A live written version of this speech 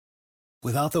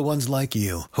Without the ones like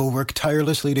you, who work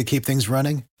tirelessly to keep things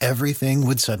running, everything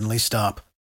would suddenly stop.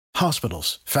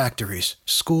 Hospitals, factories,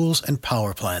 schools, and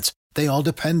power plants, they all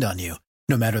depend on you.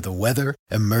 No matter the weather,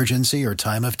 emergency, or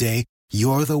time of day,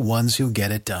 you're the ones who get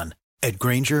it done. At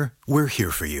Grainger, we're here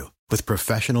for you with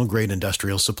professional-grade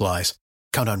industrial supplies.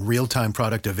 Count on real-time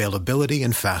product availability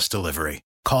and fast delivery.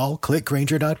 Call,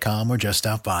 clickgrainger.com, or just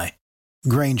stop by.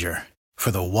 Grainger, for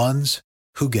the ones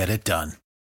who get it done.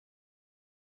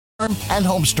 And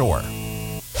home store.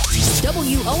 WOMI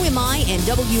and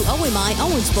WOMI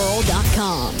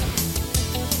Owensboro.com.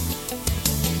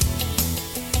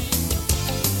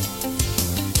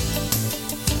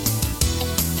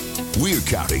 We're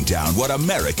counting down what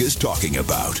America's talking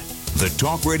about. The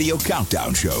Talk Radio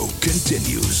Countdown Show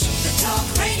continues. The Talk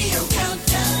Radio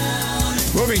Countdown.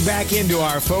 Moving back into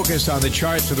our focus on the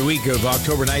charts for the week of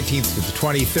October 19th to the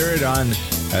 23rd on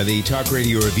the Talk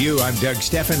Radio Review. I'm Doug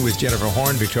Steffen with Jennifer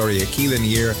Horn, Victoria Keelan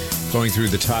here, going through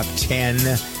the top 10.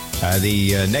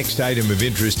 The next item of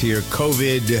interest here,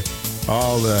 COVID,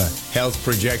 all the health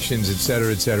projections, et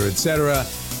cetera, et cetera, et cetera.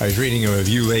 I was reading a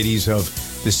review, ladies, of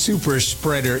the super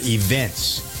spreader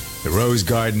events. The Rose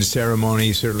Garden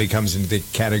ceremony certainly comes into the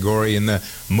category, and the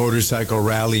motorcycle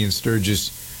rally in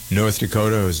Sturgis, North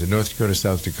Dakota. Or is it North Dakota,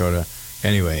 South Dakota?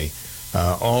 Anyway,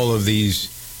 all of these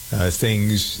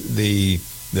things, the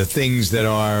things that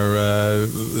are,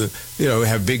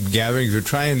 have big gatherings. We're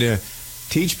trying to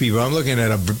teach people. I'm looking at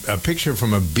a picture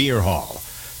from a beer hall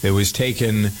that was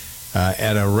taken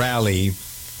at a rally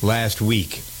last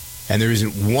week. And there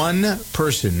isn't one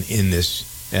person in this,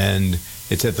 and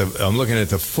it's I'm looking at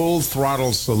the Full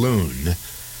Throttle Saloon.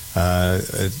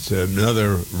 It's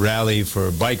another rally for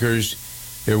bikers.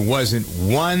 There wasn't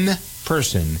one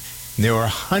person. There were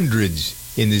hundreds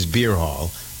in this beer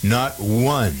hall. Not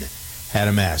one had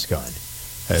a mask on.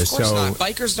 Of course not.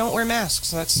 Bikers don't wear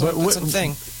masks. That's a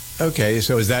thing. Okay,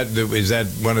 so is that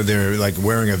one of their, like,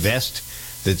 wearing a vest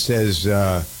that says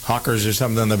Hawkers or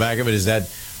something on the back of it? Is that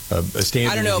a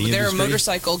standard? I don't know, but there industry? are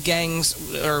motorcycle gangs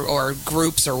or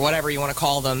groups or whatever you want to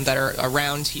call them that are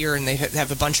around here, and they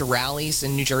have a bunch of rallies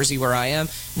in New Jersey where I am.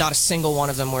 Not a single one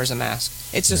of them wears a mask.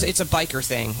 It's just it's a biker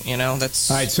thing, you know. That's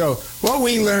all right. So what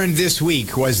we learned this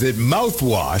week was that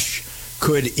mouthwash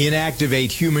could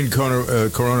inactivate human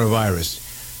coronavirus,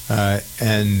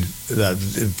 and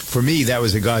for me that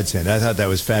was a godsend. I thought that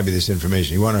was fabulous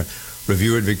information. You want to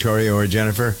review it, Victoria or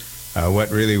Jennifer?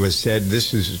 What really was said.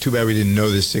 This is too bad we didn't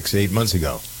know this 6 to 8 months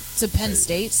ago. It's a Penn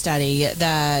State study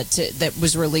that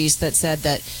was released that said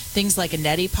that things like a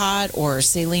neti pot or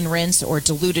saline rinse or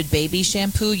diluted baby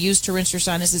shampoo used to rinse your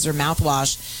sinuses or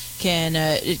mouthwash can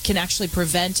actually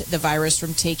prevent the virus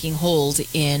from taking hold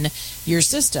in your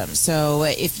system. So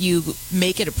if you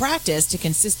make it a practice to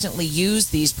consistently use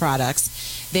these products,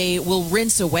 they will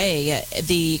rinse away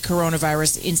the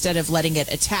coronavirus instead of letting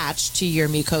it attach to your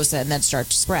mucosa and then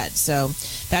start to spread. So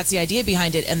that's the idea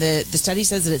behind it. And the study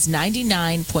says that it's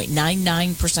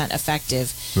 99.99%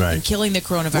 effective in killing the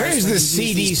coronavirus. Where's the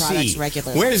CDC?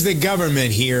 Regularly. Where's the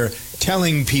government here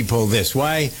telling people this?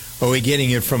 Why are we getting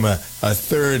it from a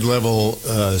third level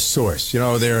source? You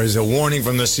know, there is a warning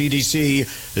from the CDC.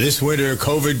 This winter,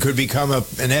 COVID could become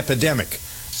an epidemic.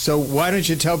 So why don't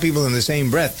you tell people in the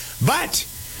same breath? But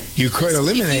you could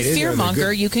eliminate it. If you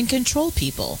fearmonger, you can control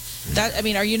people.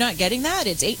 Are you not getting that?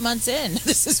 It's 8 months in.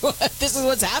 This is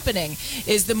what's happening.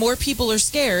 Is the more people are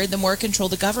scared, the more control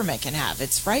the government can have.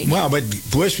 It's frightening. Well, but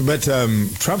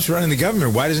Trump's running the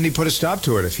government. Why doesn't he put a stop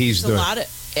to it if he's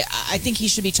I think he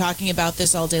should be talking about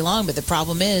this all day long, but the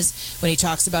problem is when he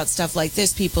talks about stuff like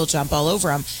this, people jump all over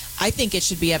him. I think it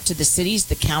should be up to the cities,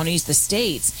 the counties, the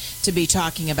states to be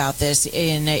talking about this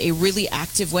in a really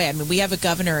active way. I mean, we have a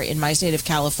governor in my state of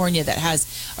California that has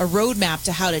a roadmap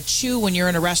to how to chew when you're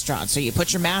in a restaurant. So you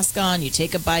put your mask on, you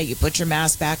take a bite, you put your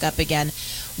mask back up again.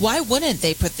 Why wouldn't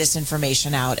they put this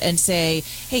information out and say,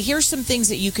 hey, here's some things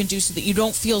that you can do so that you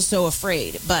don't feel so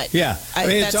afraid? But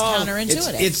that's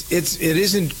counterintuitive. It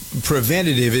isn't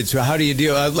preventative. It's how do you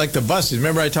deal, like the buses.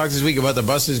 Remember I talked this week about the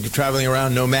buses traveling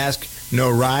around, no mask,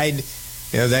 no ride,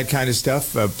 that kind of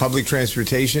stuff, public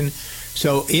transportation.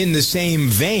 So in the same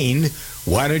vein,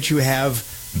 why don't you have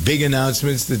big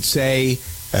announcements that say,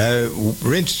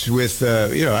 rinse with,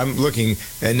 I'm looking,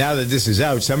 and now that this is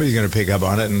out, somebody's going to pick up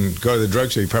on it and go to the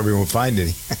drugstore. You probably won't find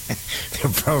any.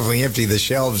 They'll probably empty the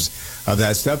shelves of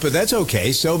that stuff, but that's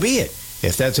okay. So be it.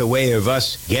 If that's a way of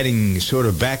us getting sort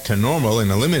of back to normal and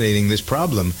eliminating this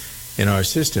problem in our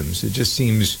systems, it just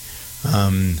seems...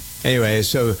 Anyway,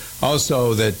 so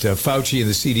also that Fauci and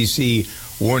the CDC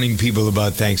warning people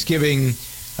about Thanksgiving.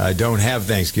 Don't have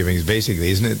Thanksgivings,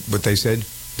 basically, isn't it what they said?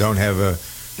 Don't have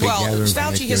Well, gathering for Fauci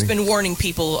has Thanksgiving? been warning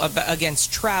people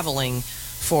against traveling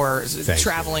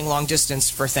traveling long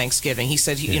distance for Thanksgiving. He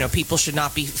said, people should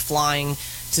not be flying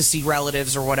to see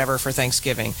relatives or whatever for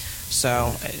Thanksgiving.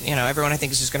 So, everyone I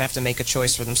think is just going to have to make a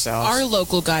choice for themselves. Our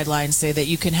local guidelines say that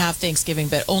you can have Thanksgiving,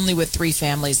 but only with 3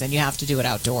 families, and you have to do it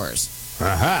outdoors.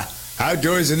 Aha!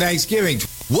 Outdoors and Thanksgiving.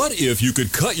 What if you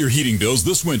could cut your heating bills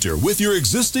this winter with your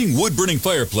existing wood-burning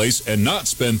fireplace and not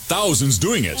spend thousands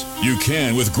doing it? You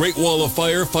can with Great Wall of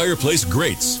Fire fireplace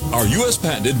grates. Our U.S.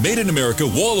 patented made-in-America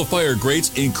Wall of Fire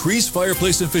grates increase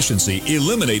fireplace efficiency,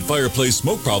 eliminate fireplace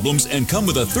smoke problems, and come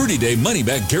with a 30-day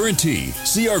money-back guarantee.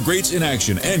 See our grates in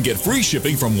action and get free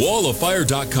shipping from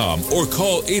walloffire.com or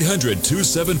call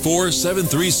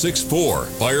 800-274-7364.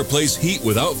 Fireplace heat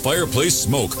without fireplace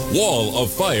smoke.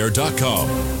 walloffire.com.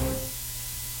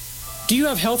 Do you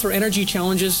have health or energy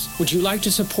challenges? Would you like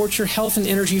to support your health and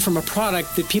energy from a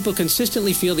product that people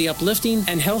consistently feel the uplifting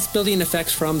and health-building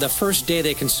effects from the first day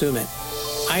they consume it?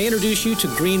 I introduce you to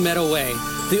Green Meadow Whey,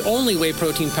 the only whey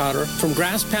protein powder from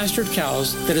grass-pastured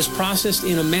cows that is processed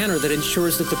in a manner that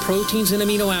ensures that the proteins and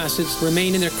amino acids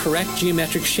remain in their correct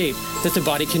geometric shape that the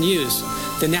body can use.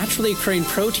 The naturally occurring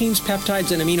proteins,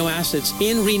 peptides, and amino acids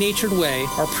in renatured whey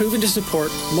are proven to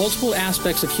support multiple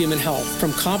aspects of human health,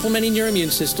 from complementing your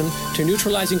immune system to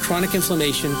neutralizing chronic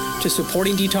inflammation to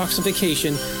supporting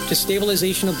detoxification to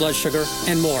stabilization of blood sugar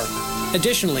and more.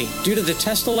 Additionally, due to the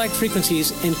Tesla-like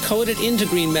frequencies encoded into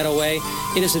Green Meadow Whey,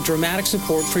 it is a dramatic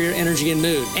support for your energy and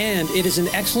mood. And it is an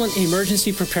excellent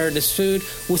emergency preparedness food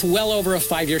with well over a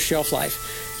 5-year shelf life.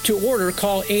 To order,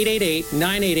 call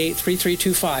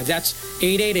 888-988-3325. That's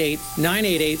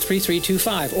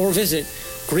 888-988-3325. Or visit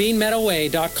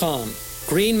greenmeadowway.com.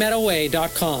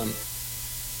 greenmeadowway.com.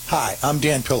 Hi, I'm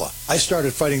Dan Pilla. I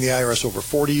started fighting the IRS over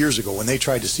 40 years ago when they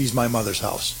tried to seize my mother's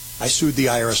house. I sued the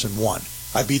IRS and won.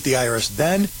 I beat the IRS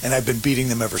then, and I've been beating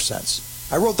them ever since.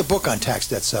 I wrote the book on tax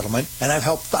debt settlement, and I've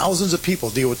helped thousands of people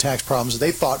deal with tax problems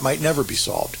they thought might never be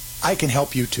solved. I can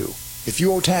help you too. If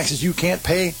you owe taxes you can't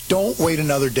pay, don't wait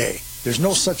another day. There's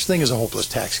no such thing as a hopeless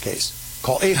tax case.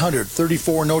 Call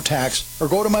 800-34-NO-TAX or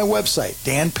go to my website,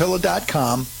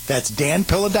 danpilla.com. That's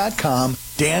danpilla.com,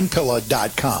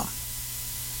 danpilla.com.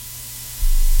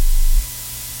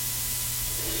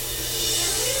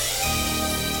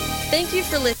 Thank you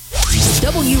for listening.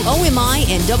 WOMI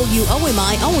and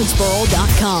WOMI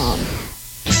Owensboro.com.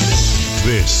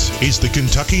 This is the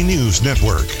Kentucky News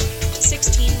Network.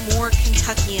 16 more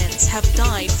Kentuckians have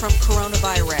died from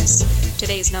coronavirus.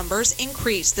 Today's numbers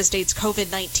increased the state's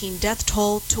COVID-19 death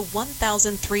toll to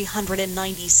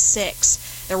 1,396.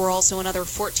 There were also another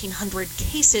 1,400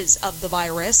 cases of the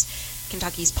virus.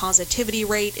 Kentucky's positivity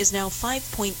rate is now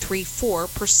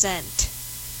 5.34%.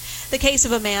 The case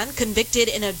of a man convicted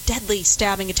in a deadly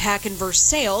stabbing attack in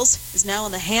Versailles is now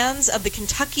in the hands of the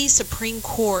Kentucky Supreme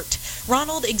Court.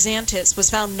 Ronald Exantis was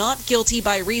found not guilty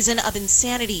by reason of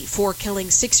insanity for killing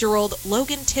 6-year-old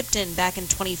Logan Tipton back in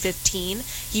 2015.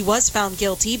 He was found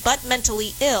guilty but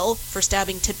mentally ill for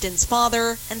stabbing Tipton's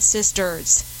father and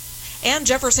sisters. And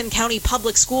Jefferson County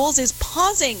Public Schools is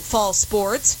pausing fall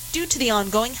sports due to the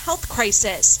ongoing health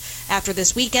crisis. After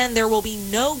this weekend, there will be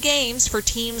no games for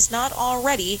teams not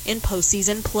already in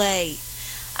postseason play.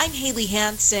 I'm Haley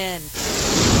Hansen.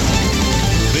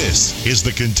 This is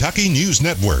the Kentucky News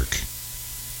Network.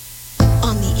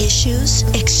 On the issues,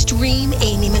 extreme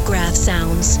Amy McGrath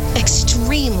sounds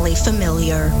extremely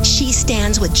familiar. She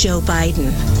stands with Joe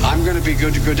Biden. I'm going to be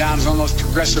good to go down as one of the most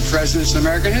progressive presidents in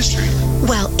American history.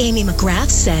 While Amy McGrath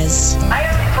says, I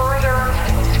am further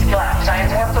left. I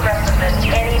am more progressive than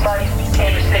anybody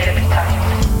in the state of Kentucky.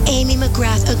 Amy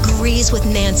McGrath agrees with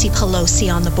Nancy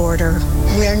Pelosi on the border.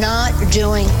 We're not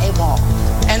doing a wall.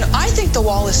 And I think the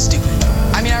wall is stupid.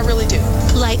 I mean, I really do.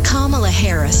 Like Kamala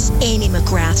Harris, Amy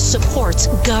McGrath supports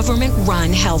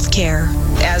government-run health care.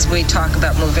 As we talk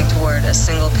about moving toward a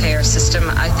single-payer system,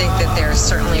 I think that there's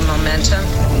certainly momentum.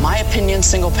 In my opinion,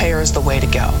 single-payer is the way to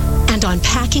go. And on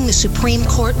packing the Supreme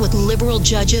Court with liberal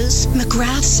judges,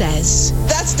 McGrath says,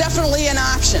 that's definitely an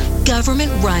option.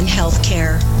 Government-run health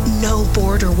care. No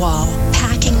border wall.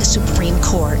 Packing the Supreme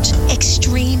Court.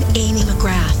 Extreme Amy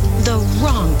McGrath. The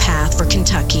wrong path for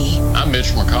Kentucky. I'm Mitch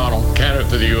McConnell, candidate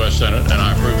for the U.S. Senate, and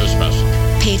I approve this message.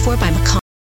 Paid for by McConnell.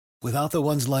 Without the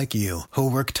ones like you, who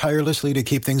work tirelessly to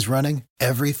keep things running,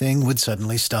 everything would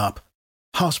suddenly stop.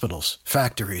 Hospitals,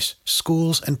 factories,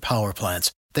 schools, and power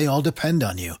plants, they all depend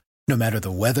on you. No matter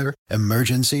the weather,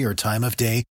 emergency, or time of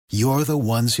day, you're the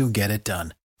ones who get it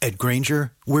done. At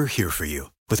Grainger, we're here for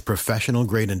you with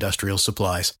professional-grade industrial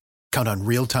supplies. Count on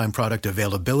real-time product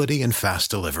availability and fast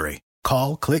delivery.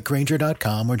 Call, click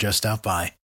Grainger.com, or just stop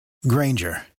by.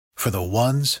 Grainger, for the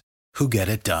ones who get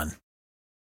it done.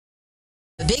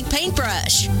 The Big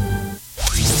Paintbrush.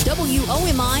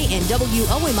 WOMI and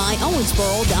WOMI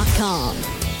Owensboro.com.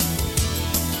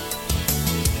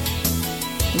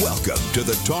 Welcome to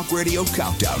the Talk Radio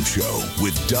Countdown Show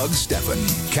with Doug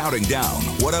Steffen, counting down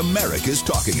what America's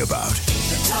talking about.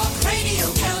 The Talk Radio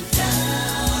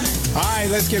Countdown. All right,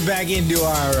 let's get back into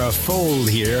our fold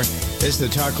here. This is the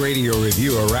Talk Radio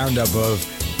Review, a roundup of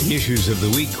the issues of the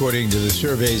week according to the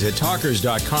surveys at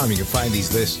Talkers.com. You can find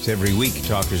these lists every week at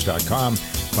Talkers.com.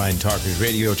 Find Talkers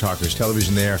Radio, Talkers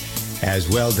Television there as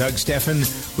well. Doug Steffen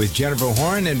with Jennifer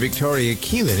Horn and Victoria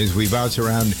Keelan as we bounce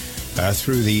around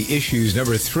through the issues.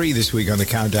 Number 3 this week on the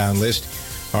countdown list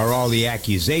are all the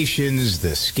accusations,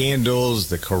 the scandals,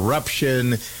 the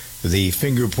corruption, the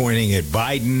finger-pointing at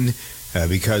Biden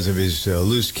because of his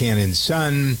loose cannon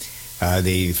son,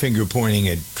 the finger-pointing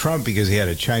at Trump because he had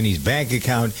a Chinese bank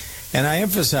account. And I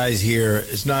emphasize here,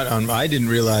 it's not on. I didn't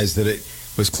realize that it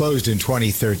was closed in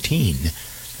 2013.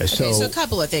 So a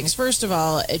couple of things. First of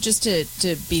all, just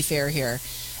to be fair here,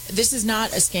 this is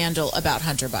not a scandal about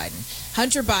Hunter Biden.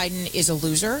 Hunter Biden is a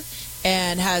loser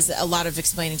and has a lot of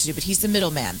explaining to do, but he's the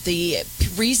middleman. The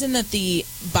reason that the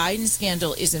Biden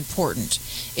scandal is important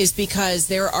is because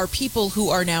there are people who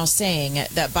are now saying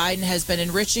that Biden has been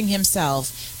enriching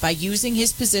himself by using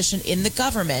his position in the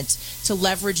government to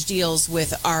leverage deals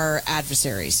with our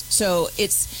adversaries. So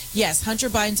it's, yes, Hunter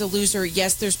Biden's a loser.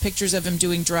 Yes, there's pictures of him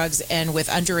doing drugs and with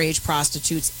underage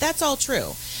prostitutes. That's all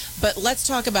true. But let's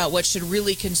talk about what should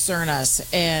really concern us,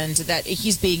 and that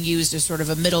he's being used as sort of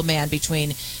a middleman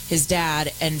between his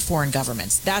dad and foreign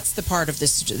governments. That's the part of the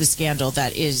scandal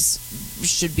that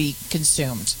should be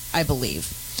consumed, I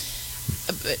believe.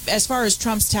 As far as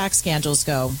Trump's tax scandals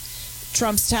go,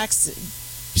 Trump's tax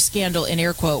scandal, in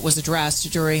air quote, was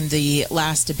addressed during the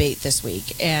last debate this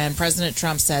week, and President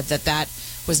Trump said that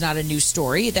was not a new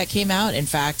story that came out. In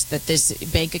fact, that this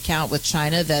bank account with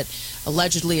China that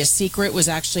allegedly a secret was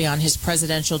actually on his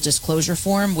presidential disclosure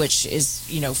form, which is,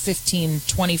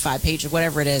 25 pages,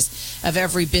 whatever it is, of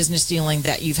every business dealing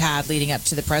that you've had leading up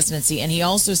to the presidency. And he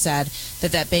also said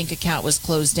that bank account was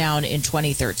closed down in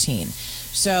 2013.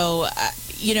 So,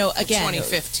 again,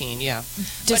 2015, yeah.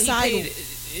 Decide.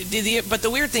 But the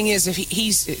weird thing is,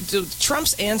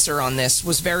 Trump's answer on this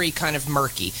was very kind of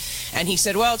murky. And he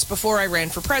said, well, it's before I ran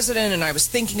for president and I was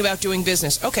thinking about doing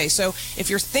business. Okay, so if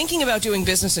you're thinking about doing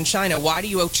business in China, why do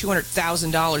you owe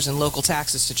 $200,000 in local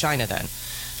taxes to China then?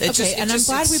 I'm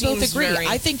glad we both agree.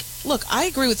 I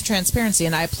agree with transparency,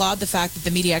 and I applaud the fact that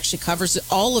the media actually covers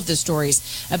all of the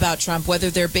stories about Trump, whether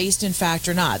they're based in fact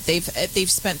or not. They've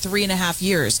spent 3.5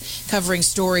 years covering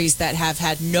stories that have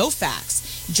had no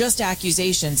facts, just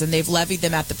accusations, and they've levied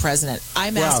them at the president.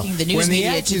 I'm asking the news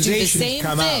media to do the same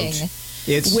thing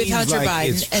with Hunter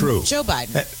Biden and Joe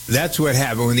Biden. That's what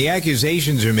happened. When the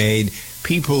accusations are made,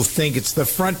 people think it's the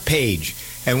front page.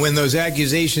 And when those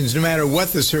accusations, no matter what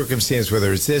the circumstance,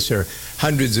 whether it's this or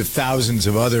hundreds of thousands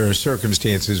of other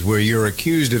circumstances where you're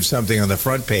accused of something on the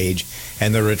front page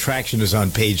and the retraction is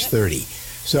on page 30.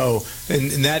 So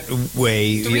in that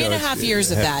way... 3.5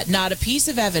 years of that. Not a piece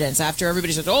of evidence after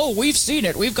everybody said, oh, we've seen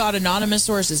it. We've got anonymous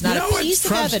sources. Not a piece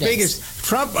of evidence.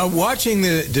 Trump, watching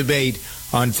the debate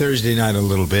on Thursday night a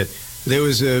little bit, there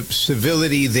was a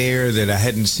civility there that I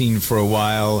hadn't seen for a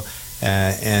while.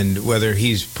 And whether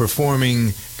he's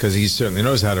performing because he certainly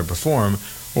knows how to perform,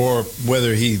 or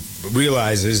whether he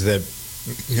realizes that,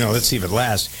 let's see if it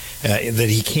lasts, that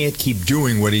he can't keep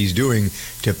doing what he's doing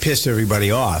to piss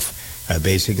everybody off,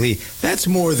 basically. That's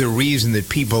more the reason that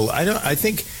people, I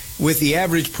think with the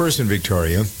average person,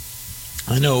 Victoria,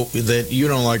 I know that you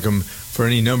don't like him for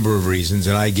any number of reasons,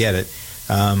 and I get it.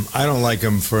 I don't like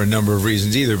him for a number of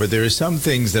reasons either, but there are some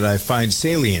things that I find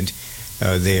salient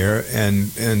there,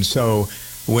 and so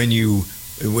when you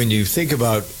think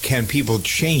about, can people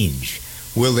change?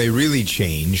 Will they really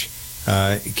change?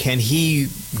 Can he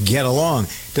get along?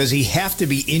 Does he have to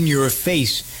be in your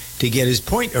face to get his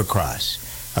point across?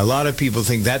 A lot of people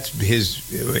think that's his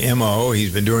MO.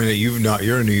 He's been doing it.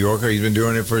 You're a New Yorker. He's been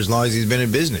doing it for as long as he's been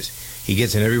in business. He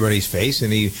gets in everybody's face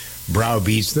and he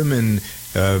browbeats them and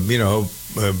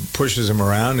pushes them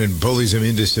around and bullies them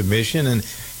into submission, and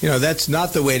that's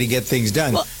not the way to get things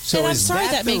done. Well, so is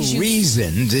that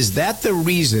the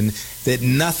reason that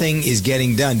nothing is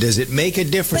getting done. Does it make a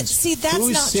difference? But see, that's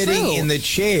who's not sitting true. in the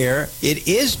chair? It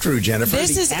is true, Jennifer.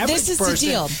 This is the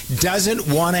deal. Doesn't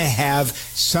want to have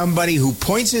somebody who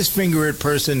points his finger at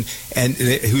person and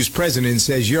who's president and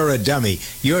says, "You're a dummy.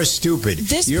 You're stupid.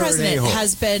 This You're president an a-hole."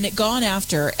 has been gone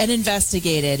after and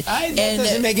investigated That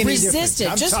doesn't make and any difference. resisted.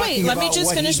 I'm Just talking wait. Let me about just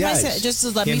what finish he my does just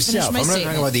let me finish himself. my I'm not statement.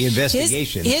 talking about the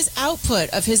investigation. His output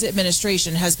of his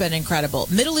administration has been incredible.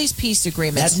 Middle East peace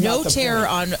agreements, That's no not the terror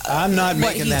point. on I'm not what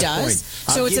making he that does.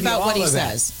 point. So I'll it's give you about what all he of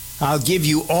that. says. I'll give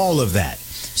you all of that.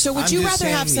 So would I'm you just rather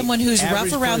saying have the someone who's rough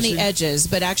average around the person- edges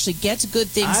but actually gets good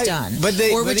things done? But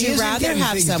or would he you isn't rather getting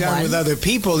have things someone done with other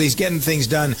people? He's getting things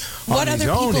done on What his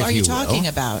other own, people if are you will. talking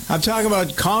about? I'm talking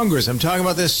about Congress. I'm talking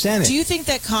about the Senate. Do you think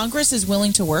that Congress is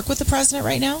willing to work with the president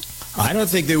right now? I don't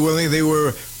think they're willing. They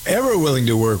were ever willing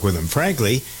to work with him,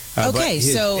 frankly. But Okay,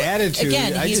 his so attitude,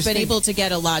 again, I he's just been think- able to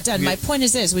get a lot done. My point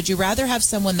is this: would you rather have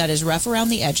someone that is rough around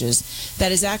the edges, that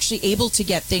is actually able to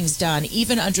get things done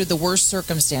even under the worst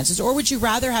circumstances, or would you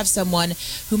rather have someone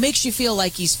who makes you feel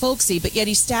like he's folksy, but yet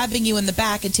he's stabbing you in the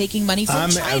back and taking money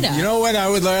from China? You know what? I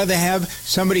would rather have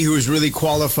somebody who was really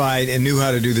qualified and knew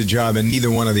how to do the job, and neither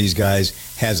one of these guys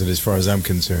has it, as far as I'm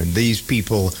concerned. These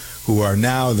people who are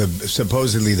now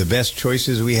supposedly the best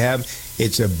choices we have,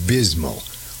 it's abysmal.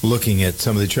 Looking at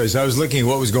some of the choices, I was looking at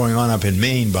what was going on up in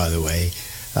Maine. By the way,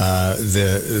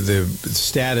 the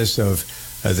status of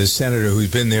the senator who's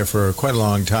been there for quite a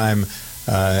long time,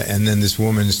 and then this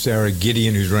woman Sarah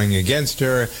Gideon who's running against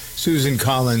her. Susan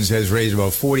Collins has raised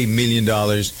about $40 million,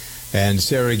 and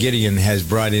Sarah Gideon has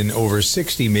brought in over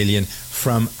 $60 million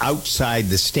from outside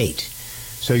the state.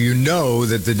 So you know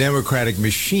that the Democratic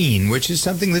machine, which is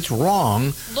something that's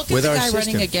wrong Look with at our the guy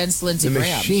system. running against Lindsey The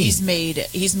Graham. machine. He's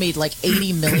made like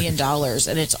 $80 million,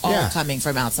 and it's all coming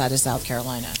from outside of South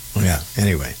Carolina. Yeah.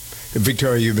 Anyway,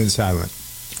 Victoria, you've been silent.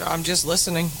 I'm just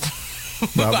listening.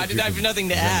 Well, I have nothing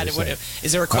to add.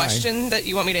 Is there a question that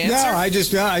you want me to answer? No, I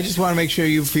just want to make sure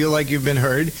you feel like you've been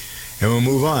heard, and we'll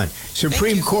move on.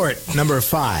 Supreme Court, number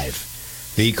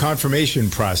 5, the confirmation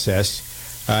process.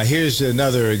 Here's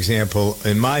another example,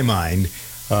 in my mind,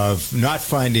 of not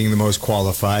finding the most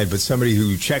qualified, but somebody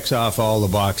who checks off all the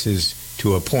boxes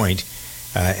to a point,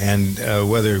 and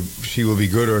whether she will be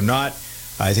good or not,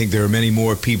 I think there are many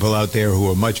more people out there who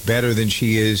are much better than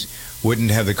she is,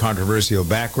 wouldn't have the controversial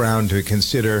background to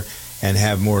consider, and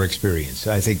have more experience.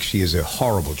 I think she is a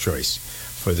horrible choice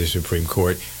for the Supreme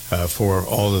Court for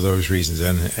all of those reasons.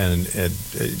 And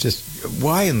just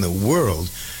why in the world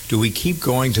do we keep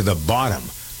going to the bottom?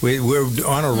 We're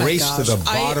on a race to the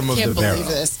bottom of the barrel. I can't believe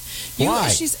this. Why?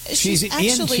 She's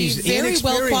actually very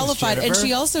well qualified, and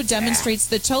she also demonstrates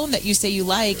the tone that you say you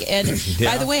like. And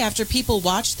by the way, after people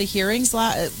watched the hearings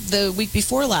the week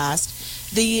before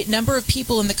last, the number of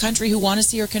people in the country who want to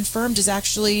see her confirmed is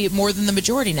actually more than the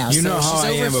majority now. You know how she's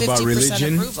I over am 50% about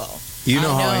religion. Approval. You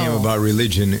know how I am about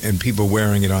religion and people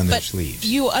wearing it on their But sleeves.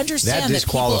 you understand that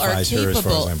people are disqualifies her, as far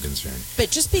capable. as I'm concerned.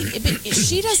 But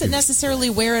she doesn't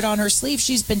necessarily wear it on her sleeve.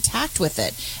 She's been tacked with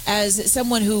it as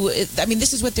someone who. I mean,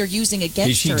 this is what they're using against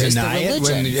Did she her. Is the deny it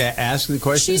religion. when you ask the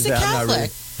question? She's a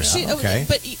Catholic. Okay.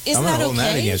 But isn't I'm not that holding that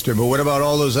okay? against her. But what about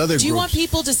all those other Do you groups? want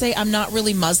people to say, "I'm not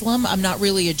really Muslim. I'm not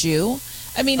really a Jew"?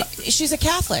 I mean, she's a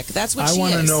Catholic. That's what she is. I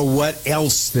want to know what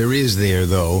else there is there,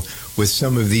 though, with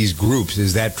some of these groups.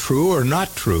 Is that true or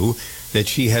not true that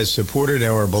she has supported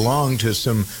or belonged to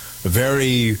some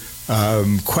very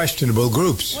questionable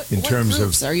groups in terms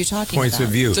groups of are you talking points about?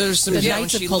 of view? There's some The when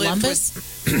Knights of she lived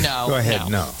Columbus? No. Go ahead,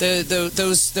 no.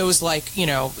 Those like, you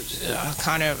know,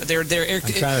 kind of, they're I'm trying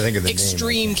to think of the name.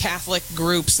 extreme Catholic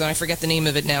groups, and I forget the name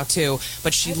of it now, too.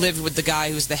 But she lived with the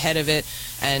guy who's the head of it,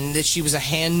 and that she was a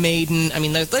handmaiden. I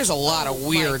mean, there's a lot of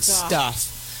weird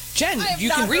stuff. Jen,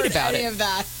 you can read about it. Of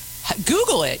that.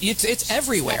 Google it. It's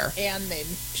everywhere.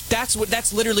 Handmaiden.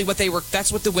 That's literally what they were.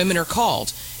 That's what the women are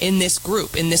called in this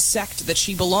group, in this sect that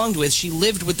she belonged with. She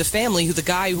lived with the family, the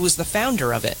guy who was the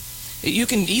founder of it. You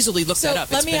can easily look that up.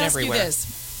 It's let me been ask everywhere. you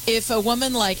this: if a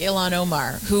woman like Ilhan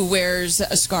Omar, who wears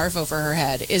a scarf over her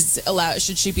head,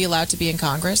 should she be allowed to be in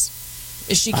Congress?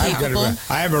 Is she capable?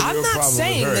 I have a real problem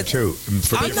with her, too,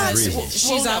 for different reasons.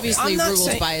 She's obviously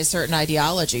ruled by a certain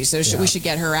ideology, so we should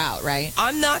get her out, right?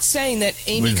 I'm not saying that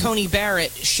Amy Coney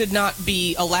Barrett should not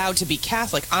be allowed to be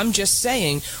Catholic. I'm just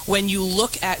saying when you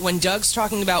look at, when Doug's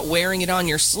talking about wearing it on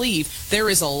your sleeve, there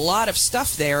is a lot of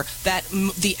stuff there that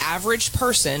the average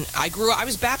person, I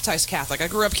was baptized Catholic, I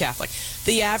grew up Catholic.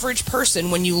 The average person,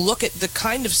 when you look at the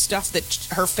kind of stuff that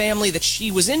her family, that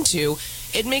she was into,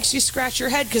 it makes you scratch your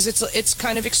head because it's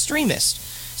kind of extremist.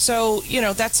 So,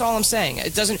 that's all I'm saying.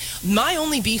 It doesn't. My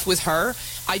only beef with her,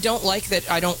 I don't like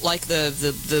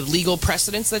the legal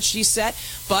precedents that she set,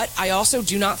 but I also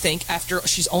do not think, after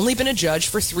she's only been a judge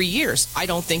for 3 years, I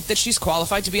don't think that she's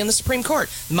qualified to be on the Supreme Court.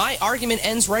 My argument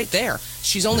ends right there.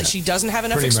 She doesn't have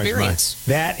enough experience.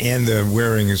 That and the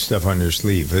wearing of stuff on their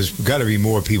sleeve. There's got to be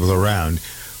more people around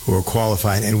who are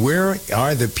qualified. And where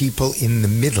are the people in the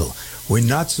middle? We're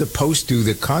not supposed to.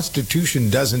 The Constitution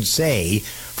doesn't say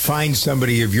find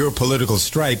somebody of your political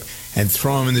stripe and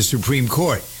throw them in the Supreme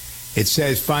Court. It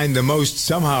says find the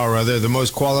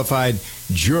most qualified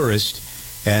jurist,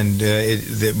 and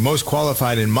the most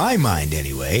qualified in my mind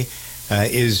anyway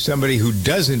is somebody who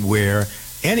doesn't wear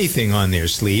anything on their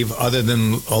sleeve other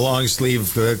than a long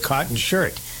sleeve cotton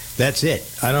shirt. That's it.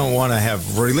 I don't want to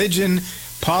have religion,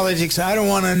 politics. I don't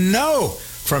want to know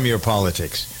from your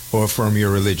politics or from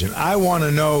your religion. I want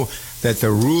to know that the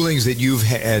rulings that you've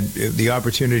had the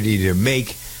opportunity to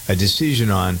make a decision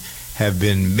on have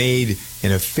been made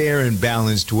in a fair and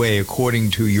balanced way according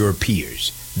to your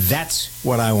peers. That's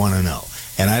what I want to know.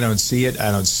 And I don't see it, I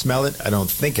don't smell it, I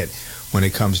don't think it when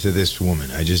it comes to this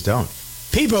woman. I just don't.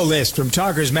 People List from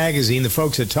Talkers Magazine. The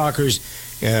folks at Talkers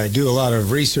do a lot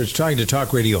of research, talking to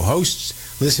talk radio hosts,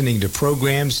 listening to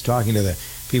programs, talking to the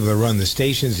people that run the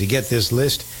stations to get this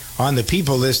list. On the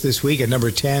People List this week at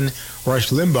number 10, Rush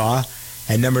Limbaugh.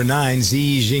 At number 9,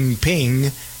 Xi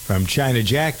Jinping from China.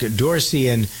 Jack Dorsey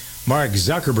and Mark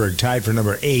Zuckerberg tied for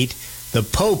number 8. The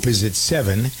Pope is at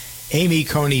 7. Amy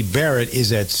Coney Barrett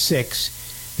is at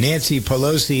 6. Nancy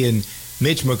Pelosi and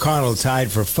Mitch McConnell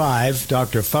tied for 5.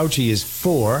 Dr. Fauci is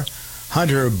 4.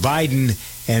 Hunter Biden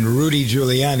and Rudy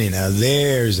Giuliani. Now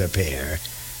there's a pair.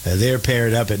 They're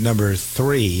paired up at number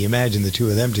 3. Imagine the two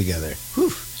of them together.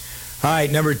 Whew. All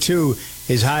right, number 2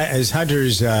 is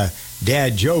Hunter's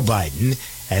dad, Joe Biden.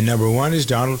 And number 1 is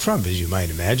Donald Trump, as you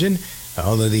might imagine.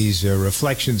 All of these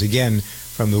reflections, again,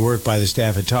 from the work by the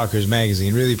staff at Talkers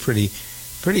Magazine. Really pretty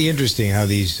interesting how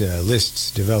these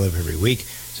lists develop every week.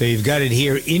 So you've got it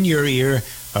here in your ear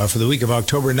for the week of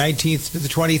October 19th to the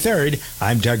 23rd.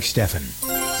 I'm Doug Steffen.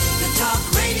 The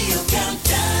Talk Radio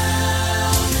Countdown.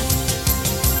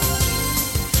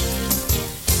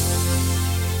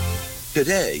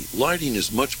 Today, lighting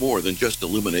is much more than just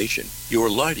illumination. Your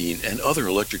lighting and other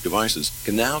electric devices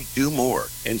can now do more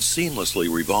and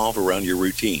seamlessly revolve around your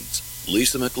routines.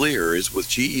 Lisa McLear is with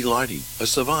GE Lighting, a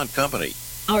Savant company.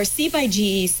 Our C by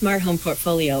GE smart home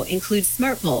portfolio includes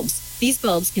smart bulbs. These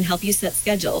bulbs can help you set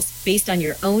schedules based on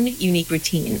your own unique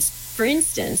routines. For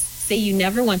instance, say you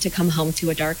never want to come home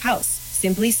to a dark house.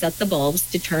 Simply set the bulbs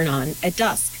to turn on at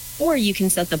dusk. Or you can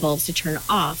set the bulbs to turn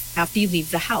off after you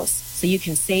leave the house, so you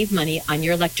can save money on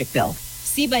your electric bill.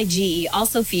 C by GE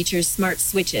also features smart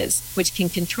switches, which can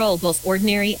control both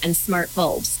ordinary and smart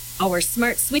bulbs. Our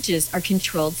smart switches are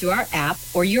controlled through our app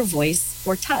or your voice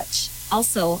or touch.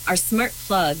 Also, our smart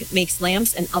plug makes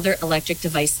lamps and other electric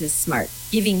devices smart,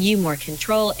 giving you more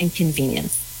control and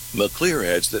convenience. McLear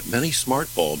adds that many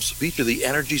smart bulbs feature the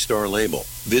Energy Star label.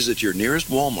 Visit your nearest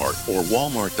Walmart or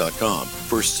walmart.com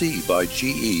for C by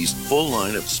GE's full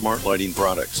line of smart lighting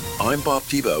products. I'm Bob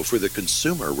Tebow for the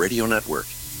Consumer Radio Network.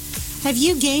 Have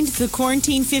you gained the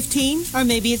quarantine 15? Or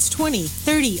maybe it's 20,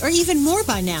 30, or even more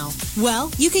by now?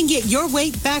 Well, you can get your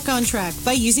weight back on track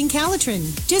by using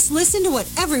Calitrin. Just listen to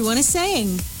what everyone is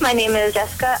saying. My name is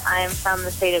Jessica. I'm from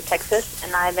the state of Texas,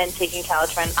 and I've been taking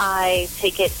Calitrin. I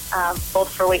take it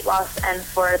both for weight loss and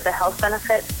for the health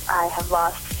benefits. I have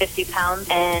lost 50 pounds,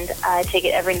 and I take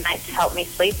it every night to help me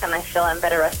sleep, and I feel I'm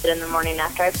better rested in the morning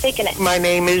after I've taken it. My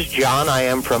name is John. I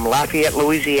am from Lafayette,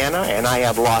 Louisiana, and I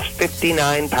have lost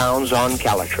 59 pounds on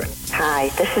Calitrin. Hi,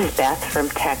 this is Beth from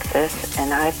Texas,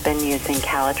 and I've been using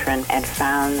Calitrin and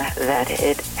found that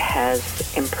it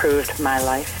has improved my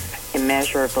life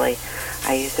immeasurably.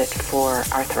 I use it for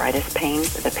arthritis pain.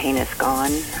 The pain is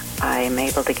gone. I am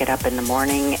able to get up in the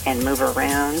morning and move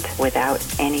around without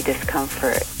any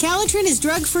discomfort. Calitrin is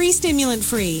drug-free,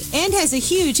 stimulant-free, and has a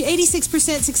huge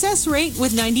 86% success rate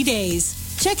with 90 days.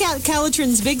 Check out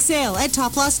Calitrin's big sale at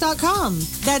toploss.com.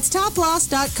 That's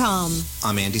toploss.com.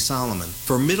 I'm Andy Solomon.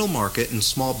 For middle market and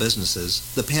small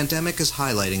businesses, the pandemic is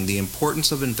highlighting the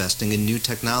importance of investing in new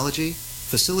technology,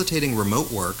 facilitating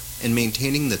remote work, and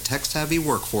maintaining the tech-savvy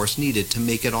workforce needed to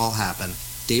make it all happen.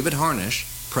 David Harnish,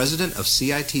 president of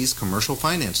CIT's Commercial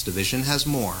Finance Division, has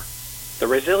more. The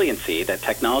resiliency that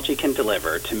technology can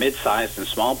deliver to mid-sized and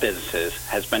small businesses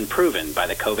has been proven by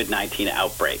the COVID-19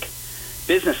 outbreak.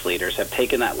 Business leaders have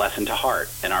taken that lesson to heart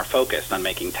and are focused on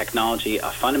making technology a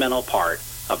fundamental part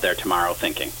of their tomorrow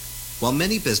thinking. While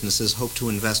many businesses hope to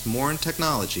invest more in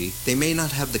technology, they may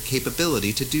not have the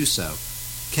capability to do so.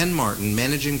 Ken Martin,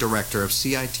 Managing Director of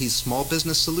CIT's Small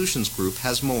Business Solutions Group,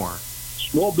 has more.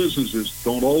 Small businesses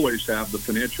don't always have the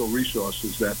financial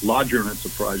resources that larger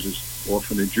enterprises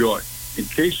often enjoy. In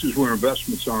cases where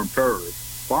investments are imperative,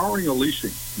 borrowing or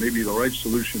leasing may be the right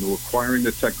solution to acquiring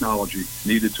the technology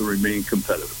needed to remain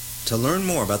competitive. To learn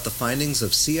more about the findings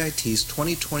of CIT's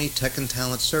 2020 Tech and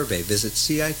Talent Survey, visit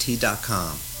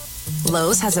CIT.com.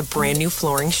 Lowe's has a brand new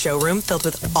flooring showroom filled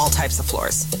with all types of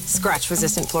floors.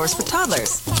 Scratch-resistant floors for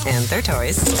toddlers and their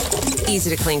toys.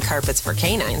 Easy-to-clean carpets for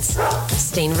canines.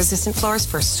 Stain-resistant floors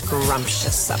for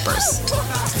scrumptious suppers.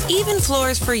 Even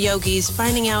floors for yogis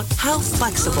finding out how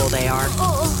flexible they are.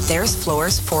 There's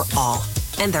floors for all.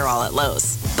 And they're all at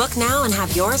Lowe's. Book now and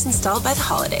have yours installed by the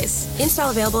holidays.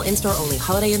 Install available, in-store only.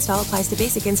 Holiday install applies to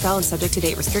basic install and subject to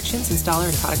date restrictions, installer,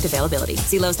 and product availability.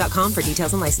 See Lowe's.com for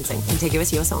details and licensing.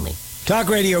 Contiguous U.S. only. Talk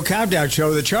Radio Countdown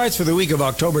Show, the charts for the week of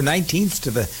October 19th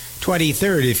to the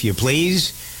 23rd, if you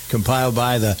please. Compiled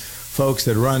by the folks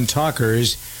that run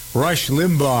Talkers. Rush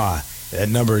Limbaugh at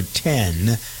number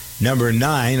 10. Number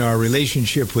 9, our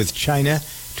relationship with China,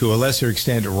 to a lesser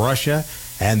extent Russia,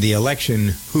 and the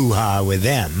election hoo-ha with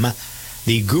them.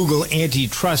 The Google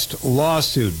antitrust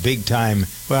lawsuit, big time.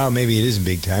 Well, maybe it isn't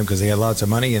big time because they got lots of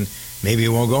money and maybe it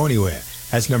won't go anywhere.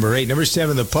 That's number 8. Number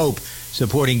 7, the Pope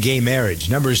supporting gay marriage.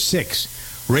 Number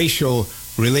 6, racial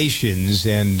relations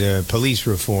and police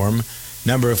reform.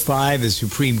 Number 5, the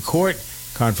Supreme Court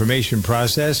confirmation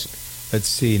process. Let's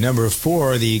see. Number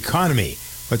 4, the economy.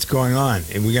 What's going on?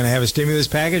 Are we going to have a stimulus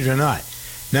package or not?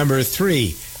 Number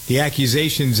 3, the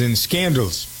accusations and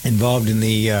scandals involved in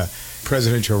the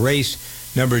presidential race.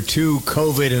 Number 2,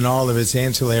 COVID and all of its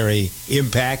ancillary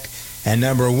impact. And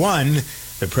number 1,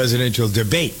 the presidential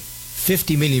debate.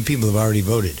 50 million people have already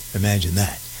voted. Imagine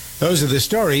that. Those are the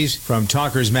stories from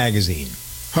Talkers Magazine.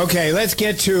 Okay, let's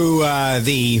get to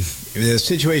the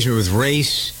situation with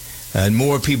race and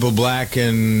more people black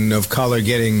and of color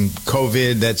getting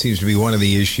COVID. That seems to be one of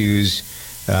the issues.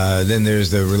 Then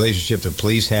there's the relationship the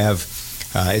police have.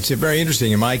 It's very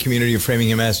interesting. In my community of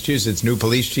Framingham, Massachusetts, new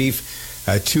police chief,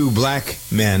 2 black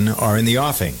men are in the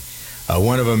offing.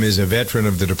 One of them is a veteran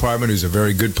of the department who's a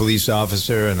very good police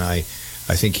officer, and I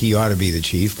think he ought to be the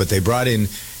chief. But they brought in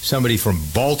somebody from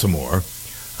Baltimore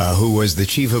who was the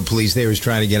chief of police there, was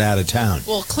trying to get out of town.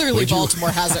 Well, clearly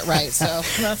Baltimore has it right. So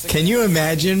Can you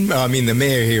imagine? I mean, the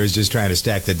mayor here is just trying to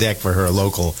stack the deck for her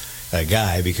local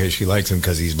guy because she likes him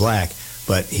because he's black,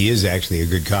 but he is actually a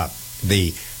good cop.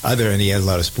 And he has a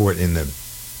lot of sport in the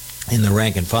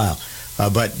rank and file.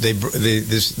 But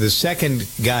the second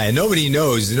guy, and nobody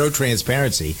knows, there's no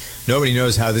transparency. Nobody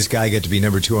knows how this guy got to be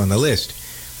number 2 on the list.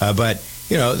 But,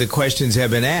 you know, the questions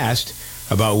have been asked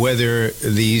about whether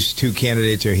these 2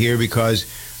 candidates are here because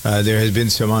there has been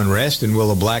some unrest, and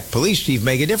will a black police chief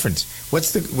make a difference?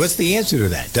 What's the answer to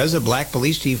that? Does a black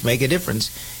police chief make a difference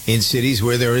in cities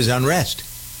where there is unrest?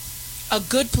 a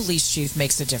good police chief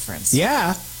makes a difference.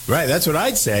 Yeah. Right, that's what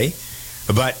I'd say.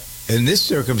 But in this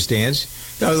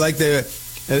circumstance, you know, like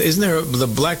isn't there the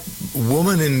black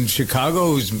woman in Chicago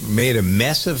who's made a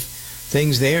mess of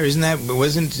things there?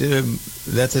 Wasn't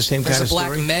that the same kind of story?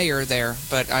 There's a black mayor there,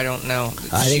 but I don't know.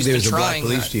 I think there's a black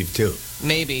police chief too.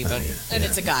 Maybe, but and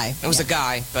it's a guy. It was a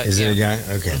guy, but is it a guy?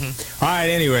 Okay. All right.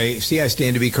 Anyway, see, I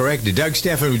stand to be corrected. Doug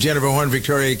Stephan with Jennifer Horn,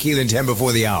 Victoria Keelan, 10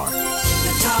 before the hour.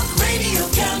 The Talk Radio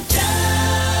Countdown.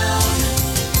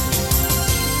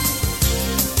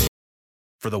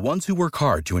 For the ones who work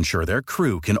hard to ensure their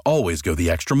crew can always go the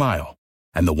extra mile,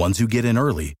 and the ones who get in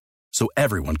early so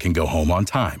everyone can go home on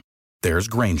time, there's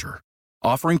Grainger,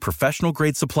 offering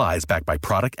professional-grade supplies backed by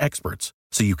product experts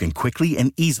so you can quickly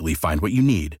and easily find what you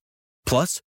need.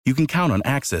 Plus, you can count on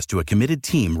access to a committed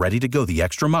team ready to go the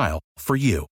extra mile for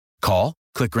you. Call,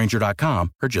 click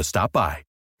Grainger.com, or just stop by.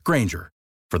 Grainger,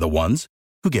 for the ones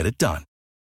who get it done.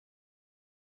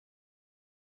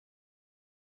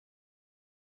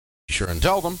 Be sure and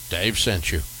tell them Dave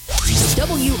sent you.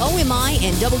 WOMI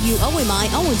and WOMI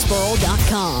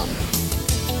Owensboro.com.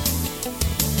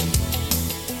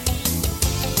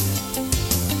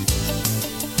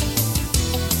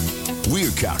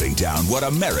 We're counting down what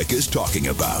America's talking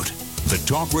about. The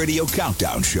Talk Radio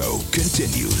Countdown Show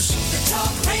continues. The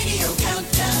Talk Radio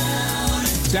Countdown.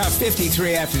 It's now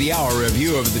 53 after the hour.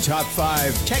 Review of the top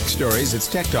 5 tech stories. It's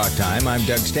Tech Talk time. I'm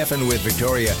Doug Stephan with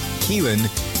Victoria Keelan.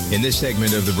 In this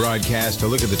segment of the broadcast, a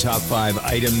look at the top 5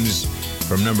 items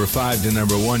from number 5 to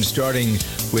number 1, starting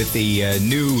with the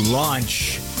new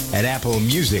launch at Apple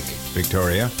Music,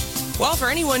 Victoria. Well, for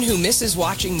anyone who misses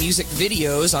watching music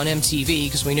videos on MTV,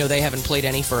 because we know they haven't played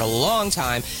any for a long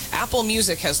time, Apple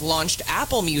Music has launched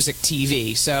Apple Music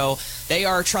TV. So they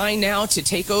are trying now to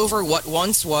take over what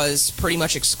once was pretty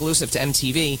much exclusive to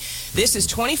MTV. This is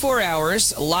 24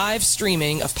 hours live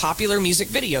streaming of popular music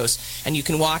videos, and you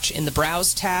can watch in the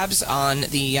Browse tabs on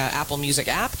the Apple Music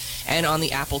app and on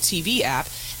the Apple TV app.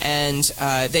 And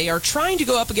they are trying to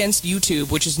go up against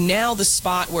YouTube, which is now the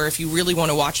spot where if you really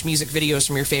want to watch music videos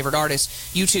from your favorite artist,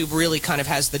 YouTube really kind of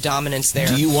has the dominance there.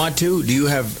 Do you want to? Do you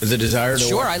have the desire to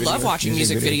Sure, watch I love watching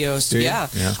music videos. Yeah.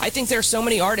 I think there's so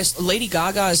many artists. Lady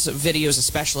Gaga's videos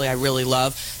especially I really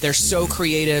love. They're so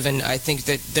creative, and I think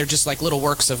that they're just like little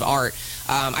works of art.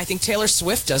 I think Taylor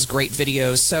Swift does great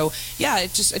videos. So, yeah,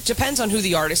 it depends on who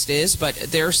the artist is, but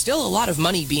there's still a lot of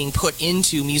money being put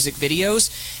into music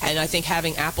videos, and I think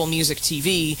having Apple Music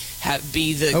TV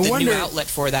be the new outlet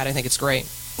for that, I think it's great.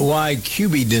 Why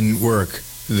Quibi didn't work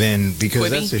then, because Quibi?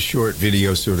 that's a short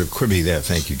video, sort of Quibi there.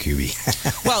 Thank you,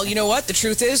 Quibi. Well, you know what? The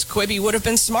truth is, Quibi would have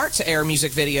been smart to air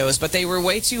music videos, but they were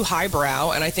way too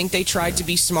highbrow, and I think they tried to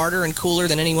be smarter and cooler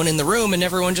than anyone in the room, and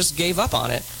everyone just gave up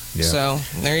on it. Yeah. So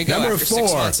there you go. Number After 4,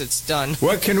 6 months, it's done.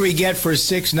 What can we get for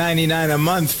 $6.99 a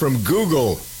month from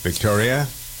Google, Victoria?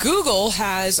 Google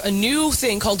has a new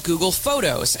thing called Google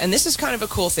Photos, and this is kind of a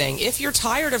cool thing. If you're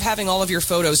tired of having all of your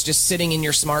photos just sitting in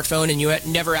your smartphone and you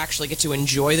never actually get to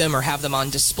enjoy them or have them on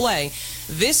display,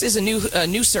 this is a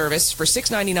new service for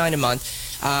 $6.99 a month.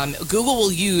 Google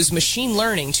will use machine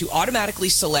learning to automatically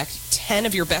select 10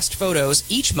 of your best photos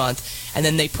each month, and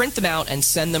then they print them out and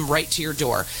send them right to your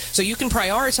door. So you can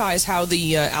prioritize how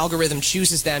the algorithm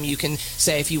chooses them. You can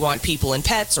say if you want people and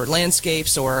pets or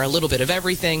landscapes or a little bit of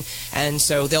everything, and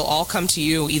so they'll all come to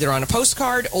you either on a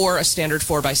postcard or a standard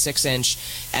 4x6 inch.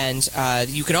 And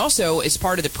you can also, as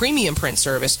part of the premium print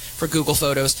service for Google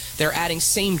Photos, they're adding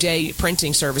same-day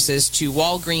printing services to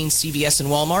Walgreens, CVS, and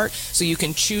Walmart, so you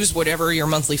can choose whatever your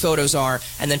monthly photos are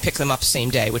and then pick them up same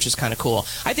day, which is kind of cool.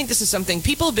 I think this is something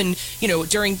people have been,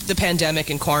 during the pandemic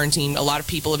and quarantine, a lot of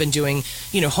people have been doing,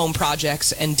 home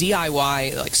projects and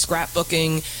DIY, like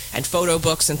scrapbooking and photo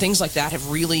books and things like that have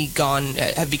really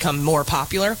have become more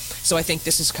popular. So I think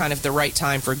this is kind of the right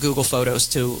time for Google Photos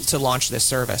to launch this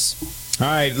service. All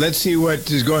right, let's see what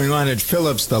is going on at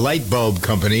Philips, the light bulb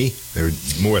company. They're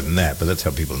more than that, but that's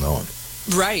how people know them.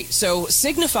 Right. So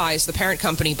Signify is the parent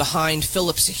company behind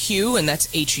Philips Hue, and that's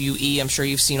H-U-E. I'm sure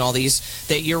you've seen all these.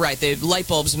 You're right, the light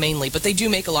bulbs mainly, but they do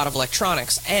make a lot of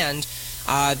electronics. And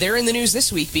they're in the news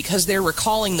this week because they're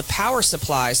recalling the power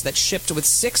supplies that shipped with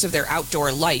 6 of their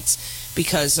outdoor lights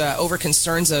because over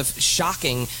concerns of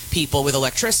shocking people with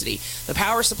electricity. The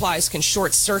power supplies can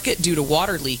short circuit due to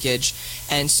water leakage,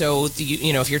 and so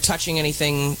if you're touching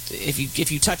anything,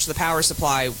 if you touch the power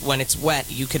supply when it's wet,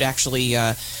 you could actually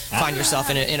find yourself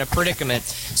in a predicament.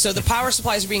 So the power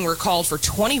supplies are being recalled for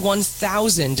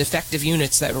 21,000 defective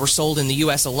units that were sold in the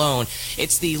U.S. alone.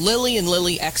 It's the Lily and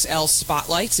Lily XL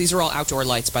spotlights. These are all outdoor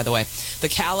lights, by the way. The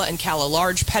Cala and Cala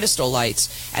large pedestal lights,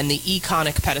 and the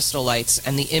Econic pedestal lights,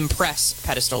 and the Impress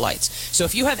pedestal lights. So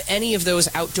if you have any of those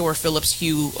outdoor Philips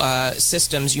Hue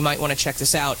systems, you might want to check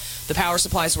this out. The power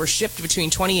supplies were shipped between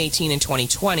 2018 and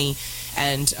 2020,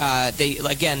 and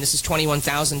this is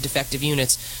 21,000 defective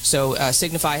units. So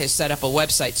Signify has set up a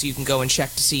website so you can go and check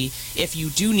to see if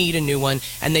you do need a new one.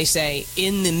 And they say,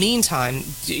 in the meantime,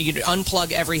 you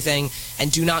unplug everything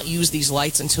and do not use these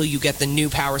lights until you get the new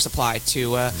power supply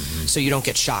so you don't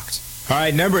get shocked. All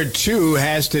right, number 2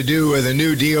 has to do with a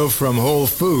new deal from Whole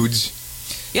Foods.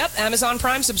 Yep, Amazon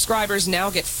Prime subscribers now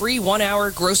get free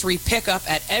 1-hour grocery pickup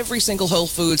at every single Whole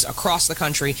Foods across the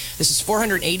country. This is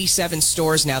 487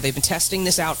 stores now. They've been testing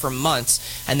this out for months,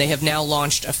 and they have now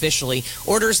launched officially.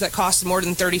 Orders that cost more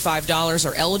than $35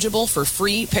 are eligible for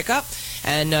free pickup,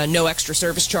 and no extra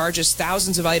service charges.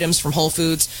 Thousands of items from Whole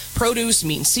Foods, produce,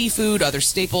 meat and seafood, other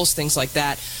staples, things like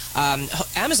that.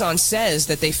 Amazon says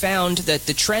that they found that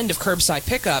the trend of curbside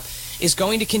pickup is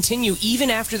going to continue even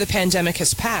after the pandemic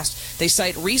has passed. They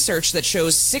cite research that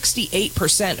shows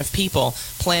 68% of people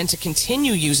plan to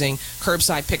continue using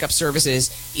curbside pickup services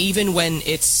even when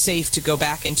it's safe to go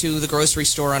back into the grocery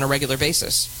store on a regular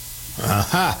basis.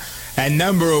 Aha. And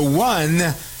number 1,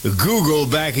 Google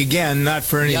back again, not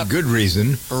for any good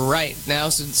reason. Right. Now,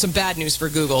 some bad news for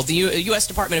Google. The U.S.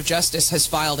 Department of Justice has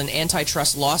filed an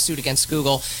antitrust lawsuit against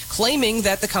Google, claiming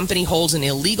that the company holds an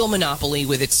illegal monopoly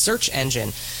with its search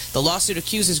engine. The lawsuit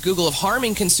accuses Google of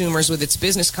harming consumers with its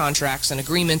business contracts and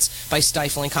agreements by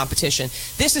stifling competition.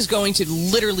 This is going to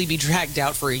literally be dragged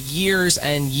out for years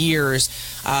and years.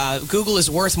 Google is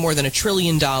worth more than $1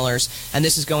 trillion, and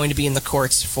this is going to be in the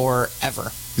courts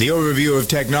forever. The overview of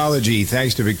technology,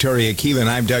 thanks to Victoria Keelan.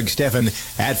 I'm Doug Steffen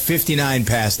at 59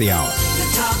 past the hour.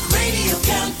 The Talk Radio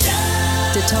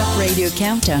Countdown. The Talk Radio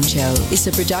Countdown Show is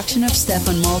a production of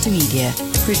Steffen Multimedia,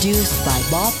 produced by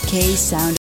Bob K.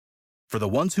 Sound. For the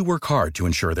ones who work hard to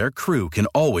ensure their crew can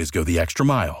always go the extra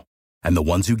mile, and the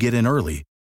ones who get in early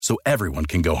so everyone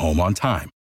can go home on time,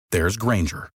 there's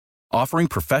Grainger, offering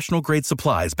professional-grade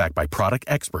supplies backed by product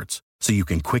experts so you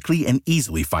can quickly and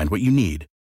easily find what you need.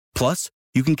 Plus,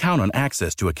 you can count on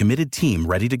access to a committed team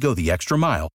ready to go the extra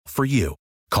mile for you.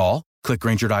 Call, click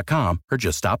Grainger.com, or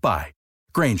just stop by.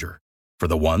 Grainger, for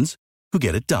the ones who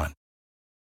get it done.